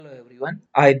everyone.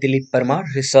 I Dilip Parmar,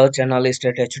 research analyst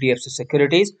at HDFC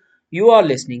Securities. You are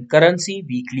listening Currency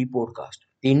Weekly podcast.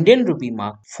 The Indian rupee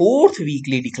marked fourth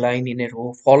weekly decline in a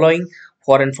row following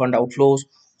foreign fund outflows,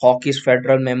 hawkish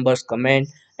federal members' comment,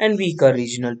 and weaker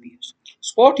regional peers.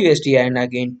 Spot USD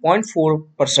INR gained 0.4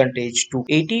 percentage to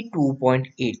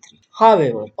 82.83.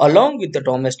 However, along with the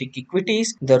domestic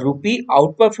equities, the rupee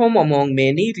outperformed among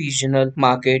many regional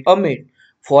markets amid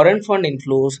foreign fund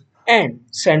inflows and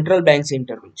central bank's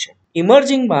intervention.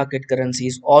 Emerging market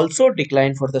currencies also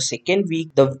declined for the second week,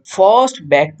 the first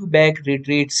back to back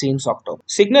retreat since October,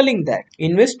 signaling that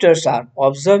investors are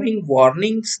observing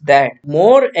warnings that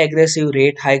more aggressive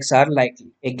rate hikes are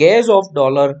likely. A gaze of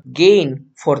dollar gain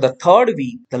for the third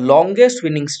week, the longest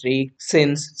winning streak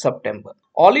since September.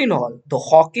 All in all, the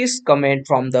hawkish comment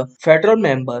from the federal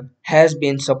member has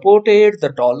been supported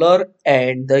the dollar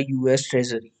and the US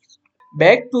Treasury.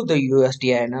 Back to the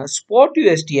USD INR, spot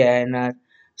USD INR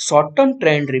short-term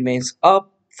trend remains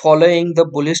up following the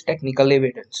bullish technical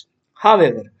evidence.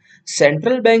 However,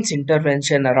 central bank's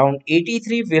intervention around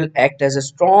 83 will act as a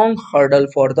strong hurdle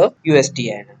for the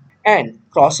USD INR, and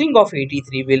crossing of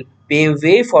 83 will pave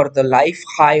way for the life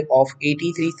high of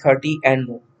 83.30 and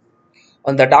more.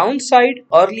 On the downside,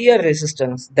 earlier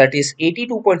resistance, that is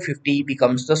 82.50,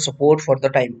 becomes the support for the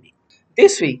time being.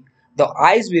 This week, the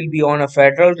eyes will be on a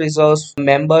Federal Reserve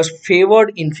members'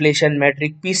 favored inflation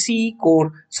metric PCE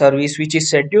core service, which is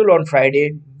scheduled on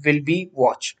Friday, will be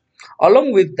watched.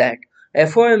 Along with that,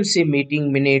 FOMC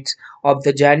meeting minutes of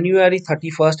the January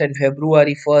 31st and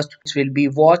February 1st will be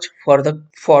watched for the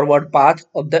forward path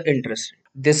of the interest rate.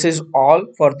 This is all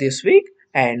for this week,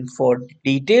 and for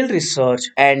detailed research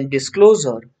and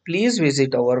disclosure, please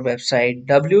visit our website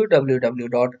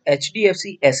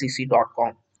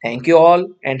www.hdfcsec.com. Thank you all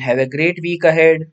and have a great week ahead.